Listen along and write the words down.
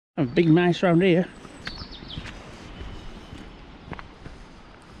A big mice round here.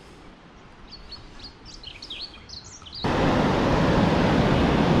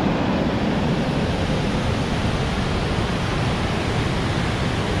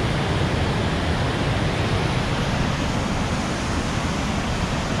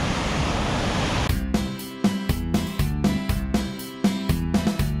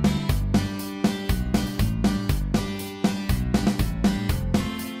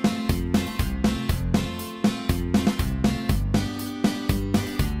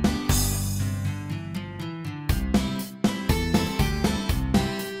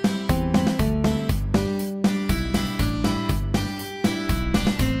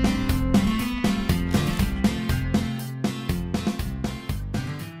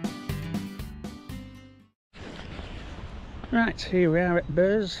 Right, here we are at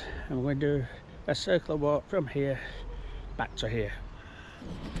Burrs, and we're going to do a circular walk from here back to here.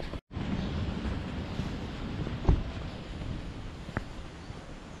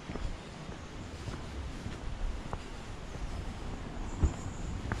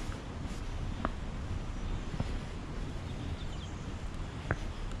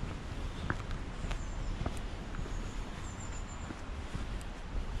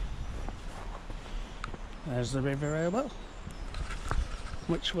 There's the river railway,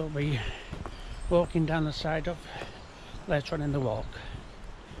 which we'll be walking down the side of later on in the walk.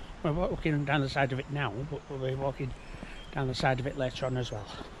 We're walking down the side of it now, but we'll be walking down the side of it later on as well.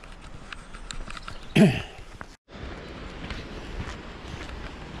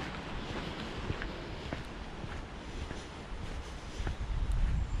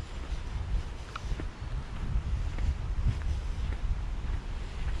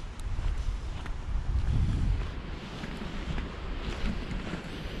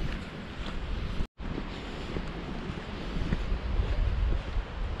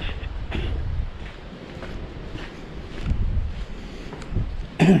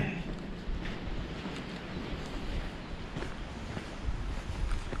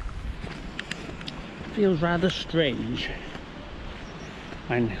 Feels rather strange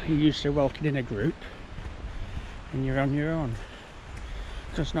when you're used to walking in a group and you're on your own.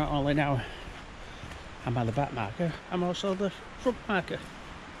 Because not only now am I the back marker, I'm also the front marker.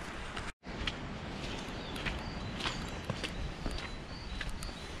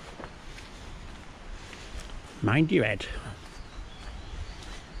 Mind your head.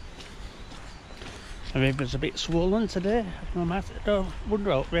 The river's a bit swollen today. No matter, don't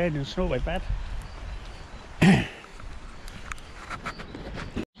wonder how rain and snow we've had.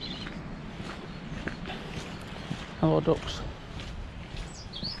 Hello ducks.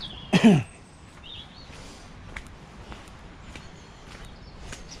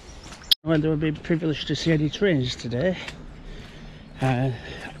 Whether we've been privileged to see any trains today.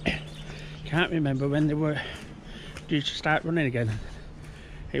 Can't remember when they were due to start running again.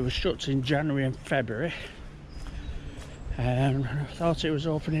 It was shut in January and February, and I thought it was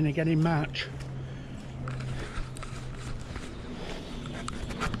opening again in March.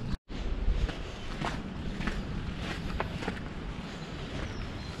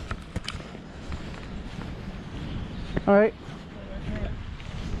 All right.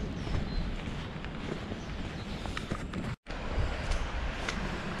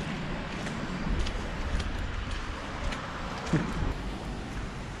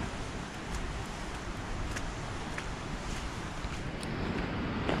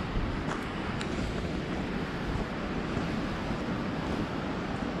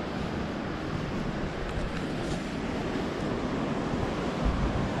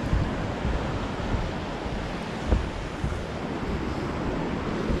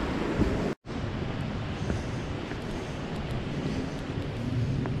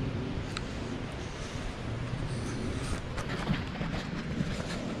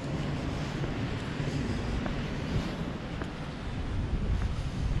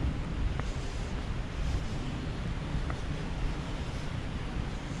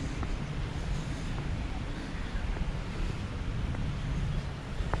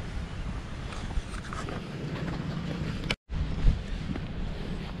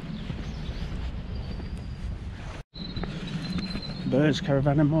 Burrs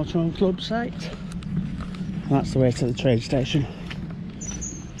Caravan and Motorhome Club site. And that's the way to the train station.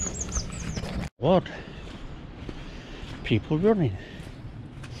 What? People running.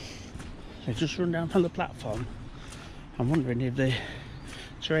 They just run down from the platform. I'm wondering if the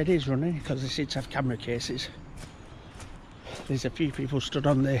train is running because they seem to have camera cases. There's a few people stood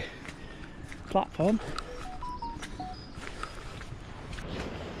on the platform.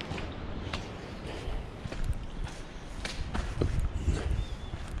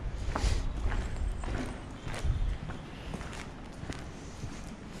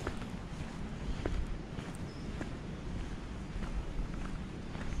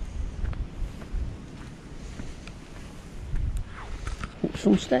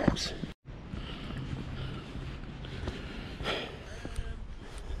 some steps.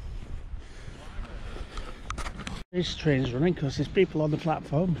 This train's running because there's people on the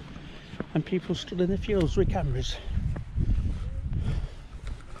platform and people stood in the fields with cameras.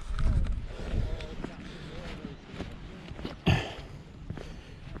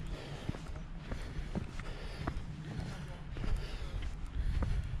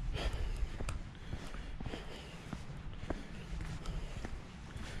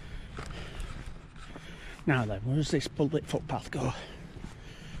 Now then, where does this public footpath go?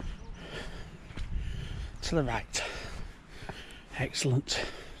 To the right. Excellent.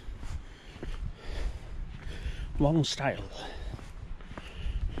 Long style.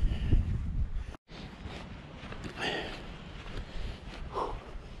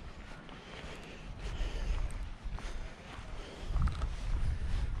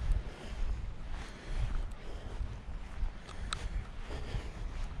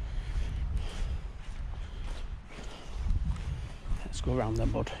 Let's go around the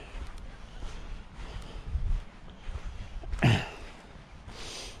mud.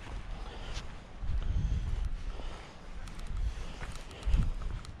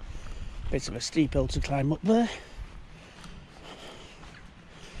 Bit of a steep hill to climb up there.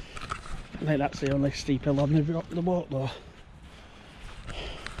 I think that's the only steep hill on the walk though.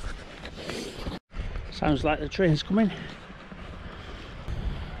 Sounds like the train's coming.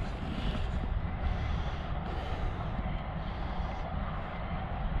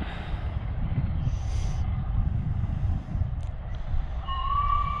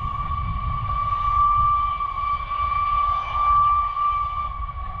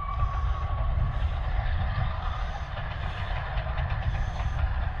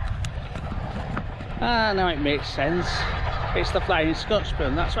 Ah, now it makes sense. It's the Flying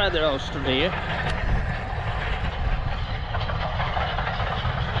Scotsman, that's why they're all stood here.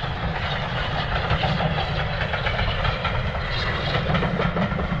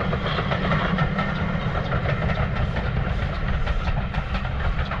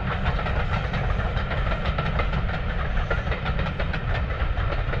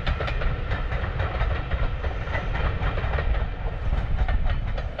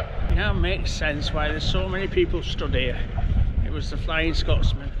 Now makes sense why there's so many people stood here. It was the Flying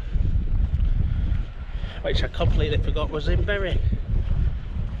Scotsman, which I completely forgot was in Bury.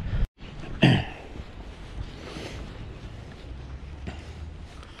 And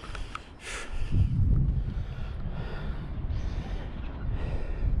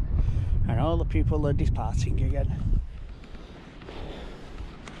all the people are departing again.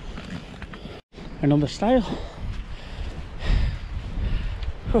 Another style.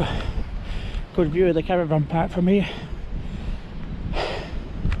 Good view of the caravan park from here.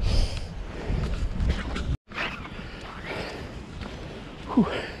 Whew.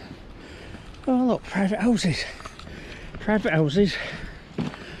 Oh look, private houses. Private houses.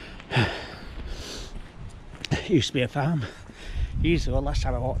 It used to be a farm. Years ago, last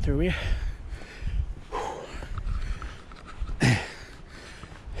time I walked through here.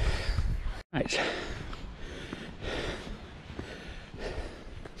 Right.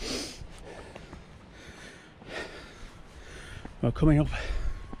 Well, coming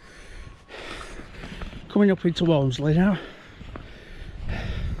up into Walmsley now.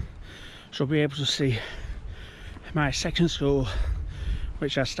 So I'll be able to see my second school,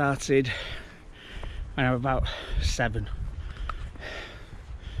 which I started when I was about 7.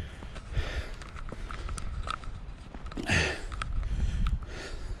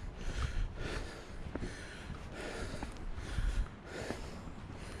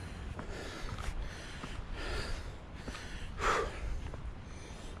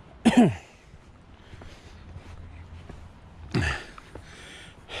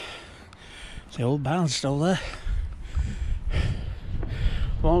 The old barn's still there.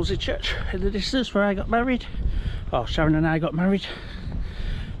 Walmsley Church in the distance where I got married. Well, Sharon and I got married,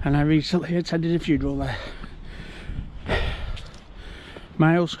 and I recently attended a funeral there.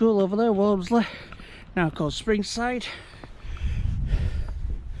 My old school over there, Walmsley, now called Springside.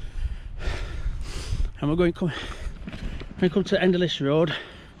 And we're going to come to the end of this road,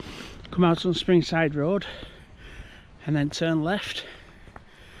 come out on Springside Road, and then turn left,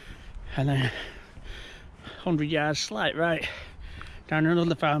 and then 100 yards slight right down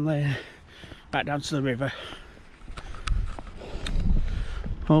another farm lane, back down to the river.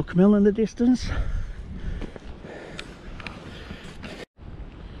 Holcombe Hill in the distance.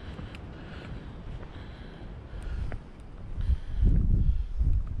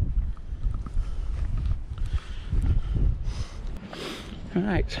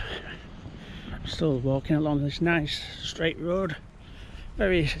 Right, I'm still walking along this nice straight road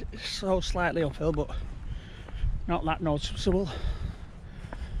very so slightly uphill, but not that noticeable.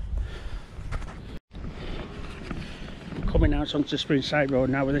 Coming out onto Springside Road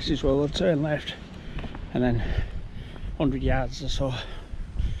now, this is where we'll turn left, and then 100 yards or so,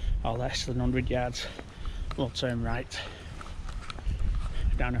 or less than 100 yards, we'll turn right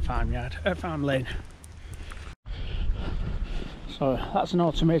down a farm lane. So that's an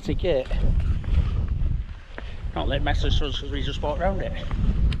automated gate. Not let it mess us because we just walk around it.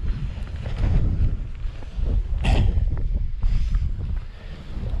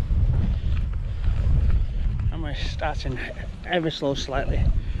 And we're starting ever so slightly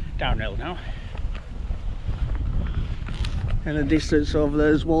downhill now. In the distance over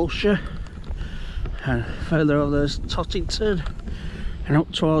there's Walshire, and further over there's Tottington, and up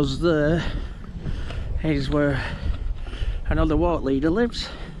towards there is where another walk leader lives.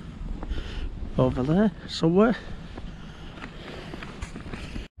 Over there somewhere.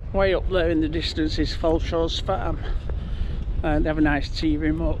 Way up there in the distance is Falshaw's farm, and they have a nice tea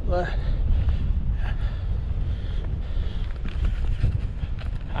room up there.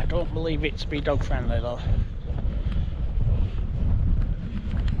 I don't believe it to be dog friendly though.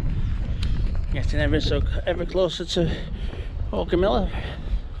 Getting ever closer to Miller.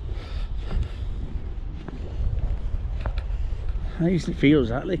 At least it feels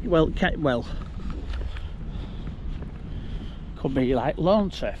that. Well, could be like lawn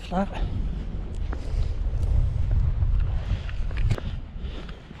turf, that.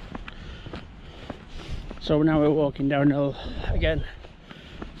 So now we're walking downhill again.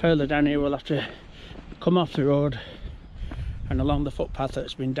 Further down here we'll have to come off the road and along the footpath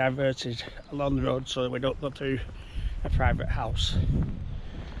that's been diverted along the road so that we don't go through a private house.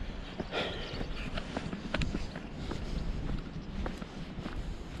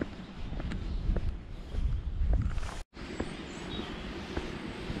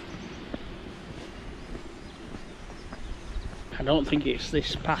 I don't think it's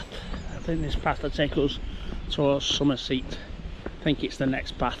this path. I think this path will take us towards Somerset. I think it's the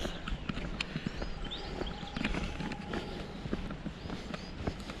next path.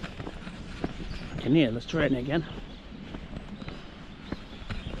 I can hear the train again.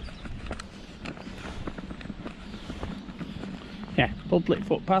 Yeah, public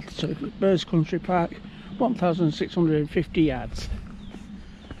footpath to Burrs Country Park, 1,650 yards.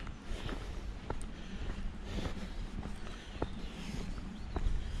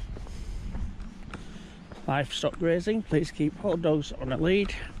 Livestock grazing, please keep all dogs on a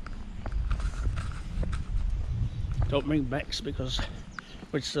lead. Don't bring Becks because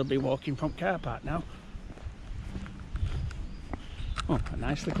we'd still be walking from car park now. Oh, a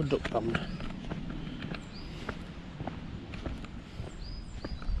nice little duck pond.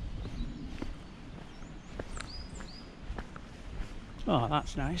 Oh,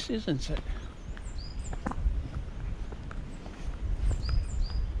 that's nice, isn't it?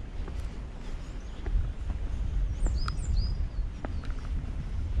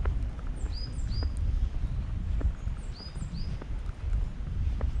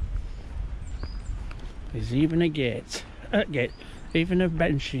 There's even a gate, even a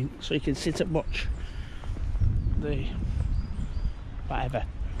benching so you can sit and watch the whatever.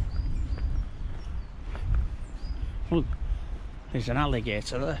 Look, there's an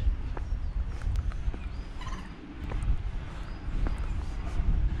alligator there.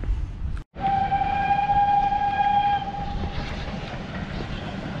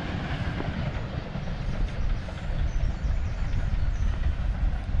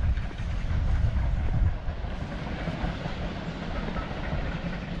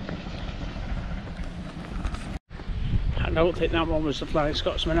 I don't think that one was the Flying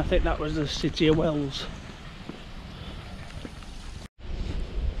Scotsman, I think that was the City of Wells.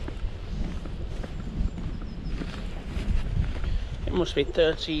 It must be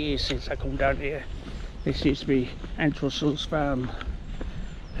 30 years since I come down here. This used to be Aunt Russell's farm.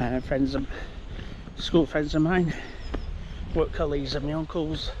 School friends of mine, work colleagues of my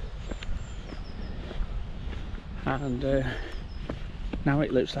uncle's, and now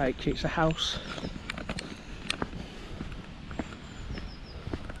it looks like it's a house.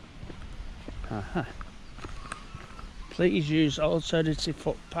 Please use alternative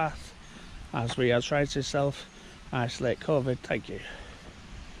footpath as we are trying to self-isolate COVID. Thank you.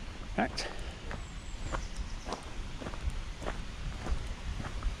 Right.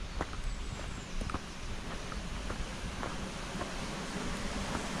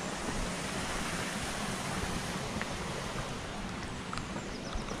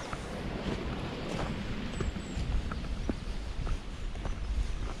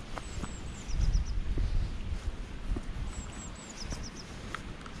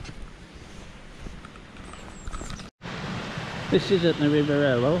 This isn't the River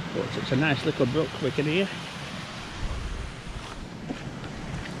Irwell, but it's a nice little brook we can hear.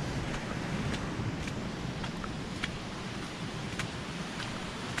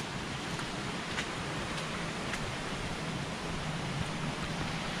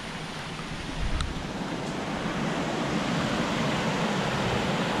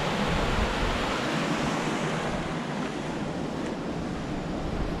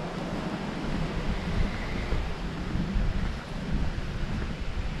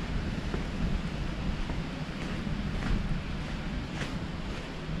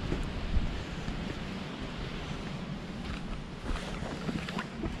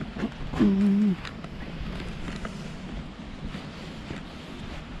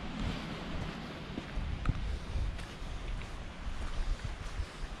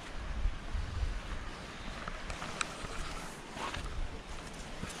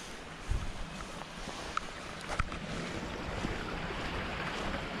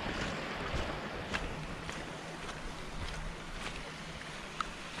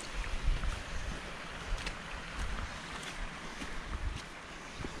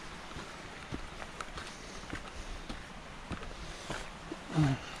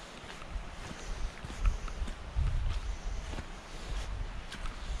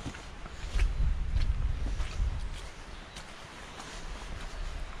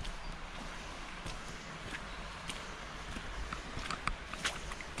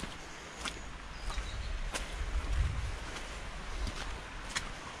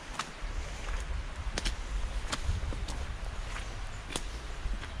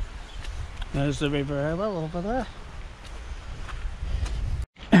 There's the River Irwell over there.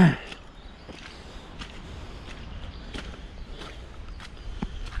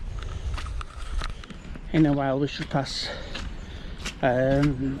 In a while we should pass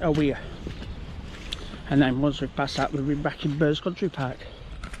a weir, and then once we've passed that we'll be back in Burrs Country Park.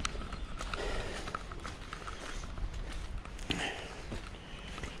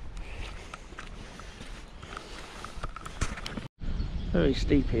 Very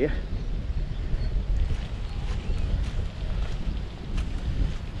steep here.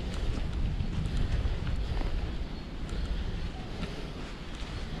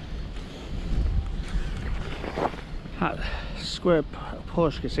 That square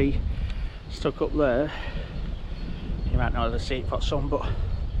post you see stuck up there, you might not have seen it for some, but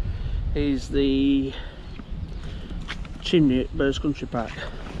is the chimney at Burrs Country Park.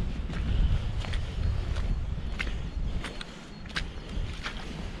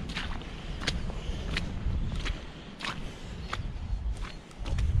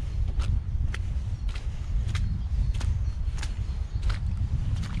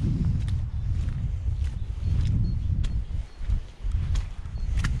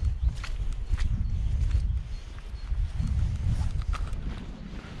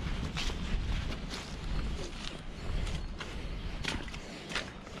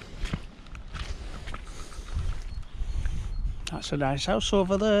 That's a nice house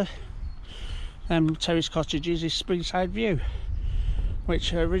over there. Terrace cottages is Springside View,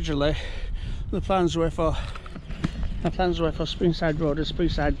 which originally the plans were for Springside Road and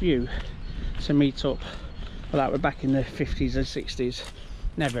Springside View to meet up, but that were back in the 50s and 60s.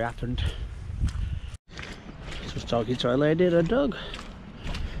 Never happened. Just talking to a lady and a dog.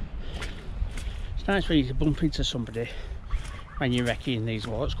 It's nice when you can bump into somebody when you're wrecking these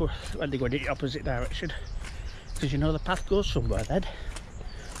walks when they go in the opposite direction, because you know the path goes somewhere then.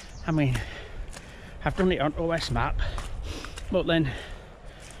 I mean, I've done it on OS map, but then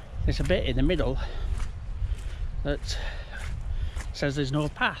there's a bit in the middle that says there's no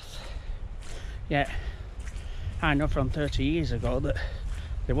path. Yet I know from 30 years ago that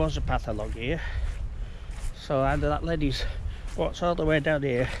there was a path along here. So either that lady's walked all the way down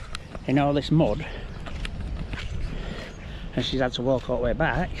here in all this mud and she's had to walk all the way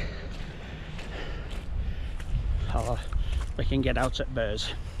back, or we can get out at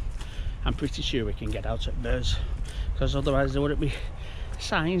Burrs. I'm pretty sure we can get out at Burrs, because otherwise there wouldn't be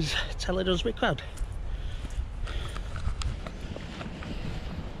signs telling us we could.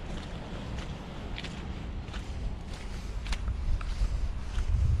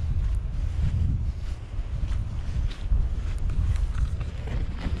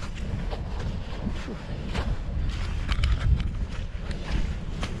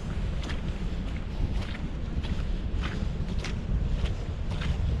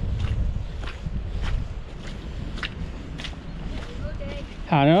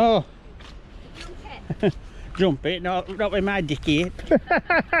 I know. Jump it. Jump it, not with my dicky hip.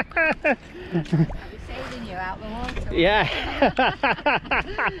 I'll be sailing you out the water. Yeah.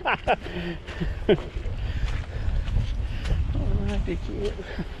 Mighty cute.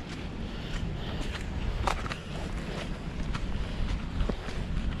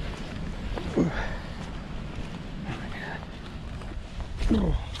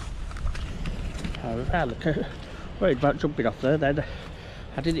 I look worried about jumping off there then.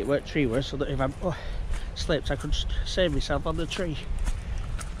 I did it where the tree was so that if I slipped I could save myself on the tree.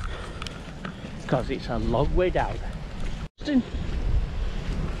 Because it's a long way down.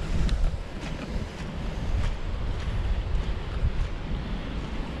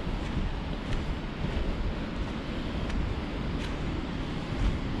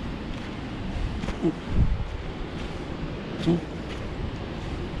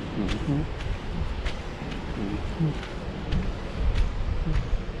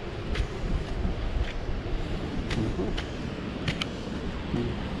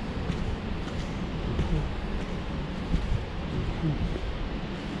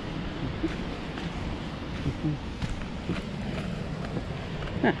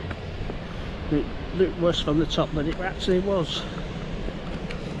 It looked worse from the top than it actually was.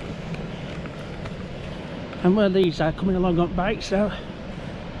 And where these are coming along on bikes now,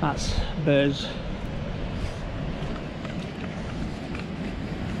 that's Burrs.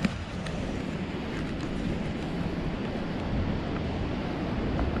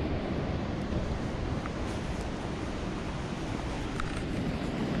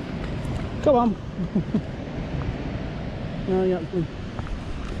 Come on. No, yeah.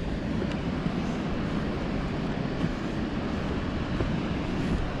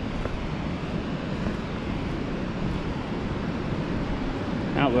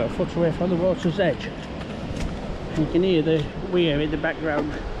 Now we're a foot away from the water's edge. You can hear the weir in the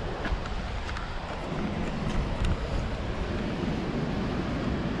background.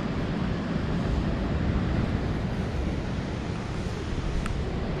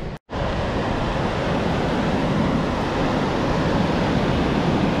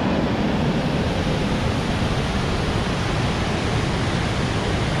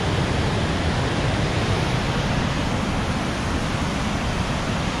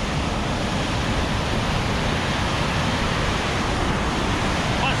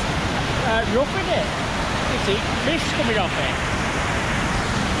 Rough, isn't it? You see fish coming off it.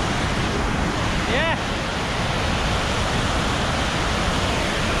 Yeah.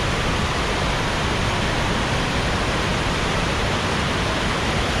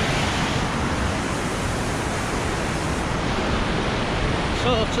 So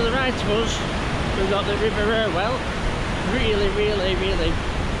to the right of us, we've got the River Irwell. Really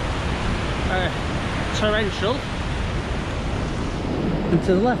torrential. And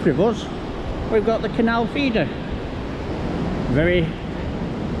to the left of us, we've got the canal feeder. Very,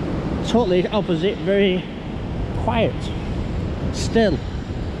 totally opposite, very quiet, still.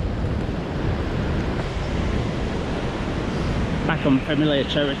 Back on familiar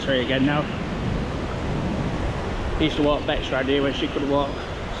territory again now. Used to walk Bex around here when she could walk,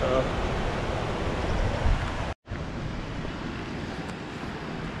 so.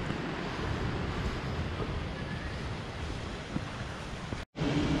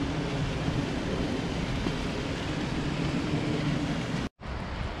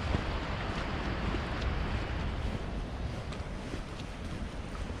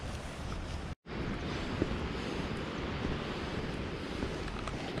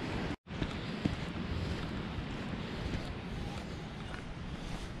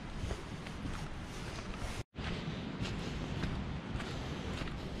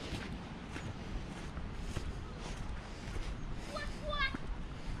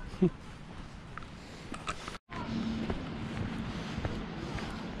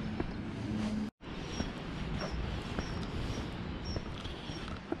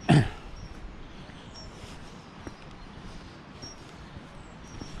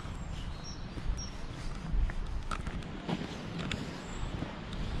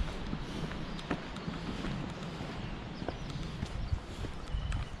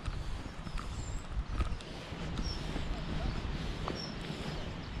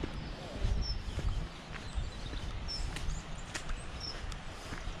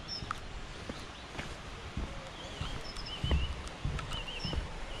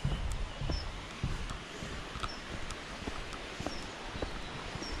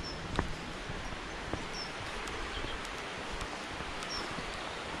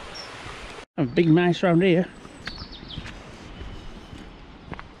 A big mice around here.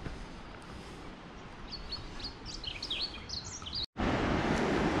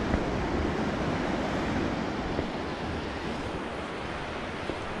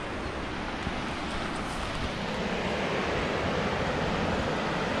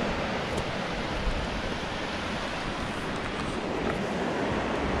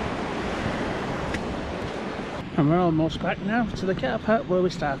 And we're almost back now to the car park where we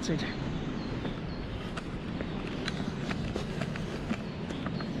started.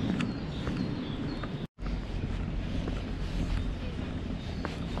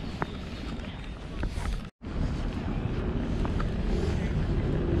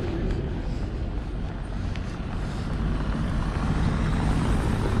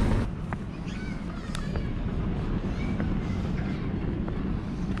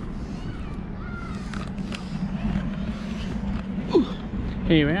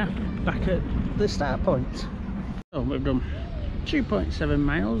 Here we are, back at the start point. So we've done 2.7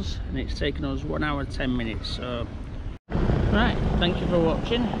 miles and it's taken us 1 hour 10 minutes. So right, thank you for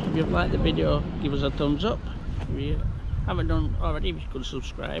watching. If you've liked the video, give us a thumbs up. If you haven't done already, if you could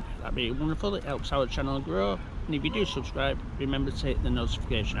subscribe, that'd be wonderful. It helps our channel grow. And if you do subscribe, remember to hit the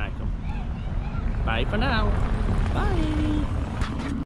notification icon. Bye for now. Bye.